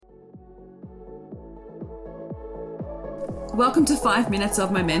Welcome to 5 Minutes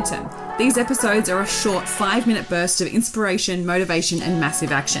of Momentum. These episodes are a short 5-minute burst of inspiration, motivation, and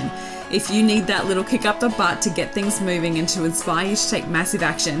massive action. If you need that little kick up the butt to get things moving and to inspire you to take massive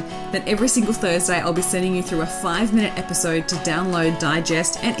action, then every single Thursday I'll be sending you through a 5-minute episode to download,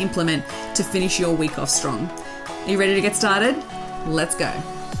 digest, and implement to finish your week off strong. Are you ready to get started? Let's go.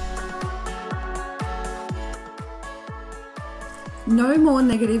 No more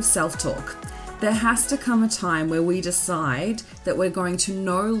negative self-talk. There has to come a time where we decide that we're going to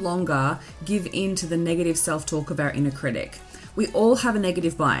no longer give in to the negative self-talk of our inner critic. We all have a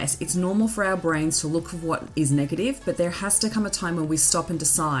negative bias. It's normal for our brains to look for what is negative, but there has to come a time when we stop and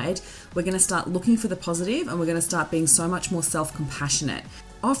decide we're going to start looking for the positive and we're going to start being so much more self-compassionate.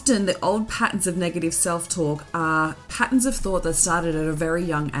 Often the old patterns of negative self-talk are patterns of thought that started at a very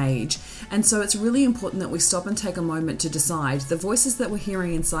young age. And so it's really important that we stop and take a moment to decide the voices that we're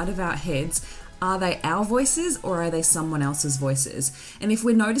hearing inside of our heads, are they our voices or are they someone else's voices? And if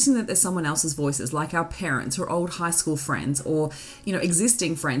we're noticing that there's someone else's voices, like our parents or old high school friends or,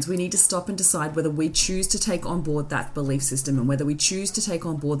 existing friends, we need to stop and decide whether we choose to take on board that belief system and whether we choose to take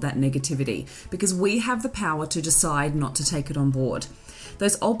on board that negativity, because we have the power to decide not to take it on board.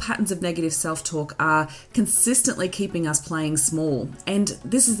 Those old patterns of negative self-talk are consistently keeping us playing small. And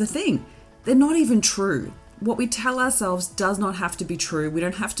this is the thing, they're not even true. What we tell ourselves does not have to be true. We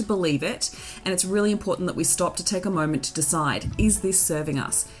don't have to believe it. And it's really important that we stop to take a moment to decide, is this serving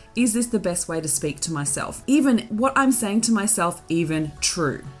us? Is this the best way to speak to myself? Even what I'm saying to myself, even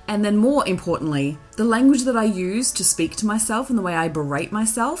true? And then more importantly, the language that I use to speak to myself and the way I berate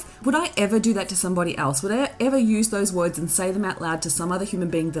myself, would I ever do that to somebody else? Would I ever use those words and say them out loud to some other human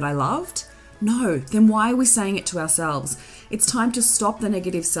being that I loved? No, then why are we saying it to ourselves? It's time to stop the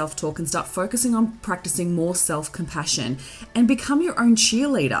negative self-talk and start focusing on practicing more self-compassion and become your own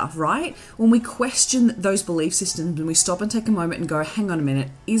cheerleader, right? When we question those belief systems and we stop and take a moment and go, hang on a minute,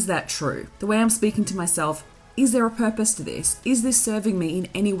 is that true? The way I'm speaking to myself, is there a purpose to this? Is this serving me in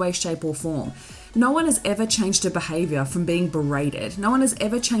any way, shape, or form? No one has ever changed a behavior from being berated. No one has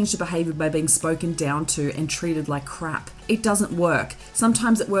ever changed a behavior by being spoken down to and treated like crap. It doesn't work.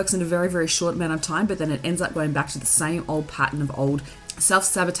 Sometimes it works in a very, very short amount of time, but then it ends up going back to the same old pattern of old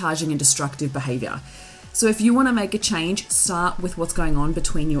self-sabotaging and destructive behavior. So if you want to make a change, start with what's going on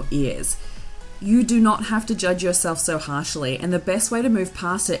between your ears. You do not have to judge yourself so harshly, and the best way to move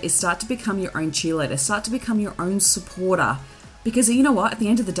past it is start to become your own cheerleader, start to become your own supporter. Because you know what, at the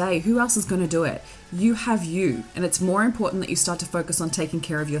end of the day, who else is going to do it? You have you, and it's more important that you start to focus on taking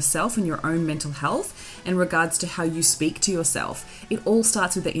care of yourself and your own mental health in regards to how you speak to yourself. It all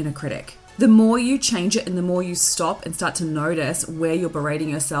starts with the inner critic. The more you change it and the more you stop and start to notice where you're berating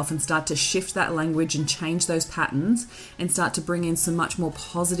yourself and start to shift that language and change those patterns and start to bring in some much more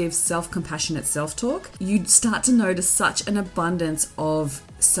positive, self-compassionate self-talk, you start to notice such an abundance of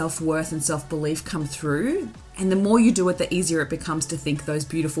self-worth and self-belief come through. And the more you do it, the easier it becomes to think those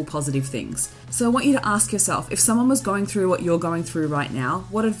beautiful, positive things. So I want you to ask yourself, if someone was going through what you're going through right now,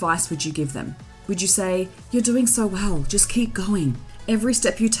 what advice would you give them? Would you say, you're doing so well, just keep going? Every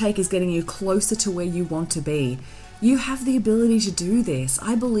step you take is getting you closer to where you want to be. You have the ability to do this.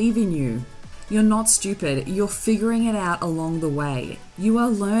 I believe in you. You're not stupid. You're figuring it out along the way. You are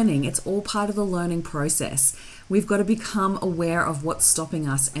learning. It's all part of the learning process. We've got to become aware of what's stopping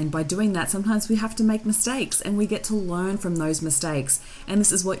us. And by doing that, sometimes we have to make mistakes and we get to learn from those mistakes. And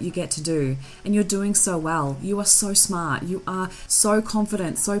this is what you get to do. And you're doing so well. You are so smart. You are so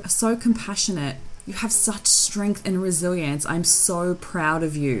confident, so compassionate. You have such strength and resilience. I'm so proud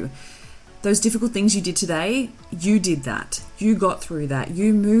of you. Those difficult things you did today, you did that. You got through that.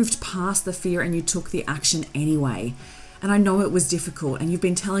 You moved past the fear and you took the action anyway. And I know it was difficult and you've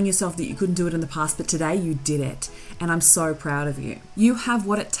been telling yourself that you couldn't do it in the past, but today you did it. And I'm so proud of you. You have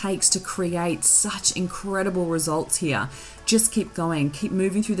what it takes to create such incredible results here. Just keep going, keep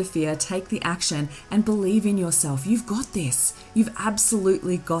moving through the fear, take the action and believe in yourself. You've got this. You've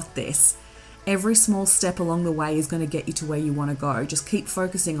absolutely got this. Every small step along the way is going to get you to where you want to go. Just keep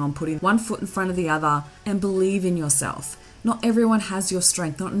focusing on putting one foot in front of the other and believe in yourself. Not everyone has your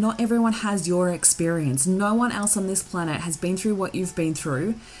strength. Not everyone has your experience. No one else on this planet has been through what you've been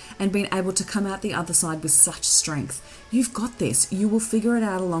through and been able to come out the other side with such strength. You've got this. You will figure it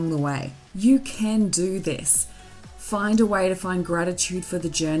out along the way. You can do this. Find a way to find gratitude for the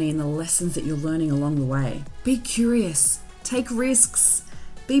journey and the lessons that you're learning along the way. Be curious. Take risks.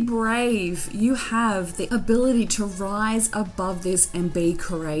 Be brave. You have the ability to rise above this and be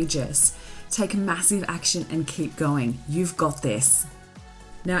courageous. Take massive action and keep going. You've got this.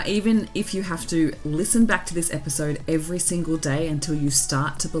 Now, even if you have to listen back to this episode every single day until you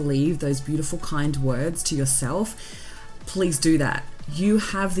start to believe those beautiful, kind words to yourself, please do that. You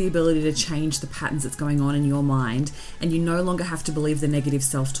have the ability to change the patterns that's going on in your mind, and you no longer have to believe the negative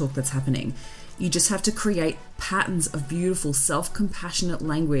self-talk that's happening. You just have to create patterns of beautiful, self-compassionate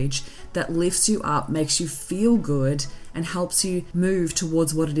language that lifts you up, makes you feel good, and helps you move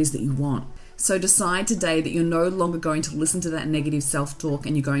towards what it is that you want. So decide today that you're no longer going to listen to that negative self-talk,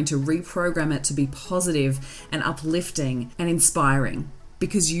 and you're going to reprogram it to be positive and uplifting and inspiring,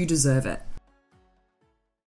 because you deserve it.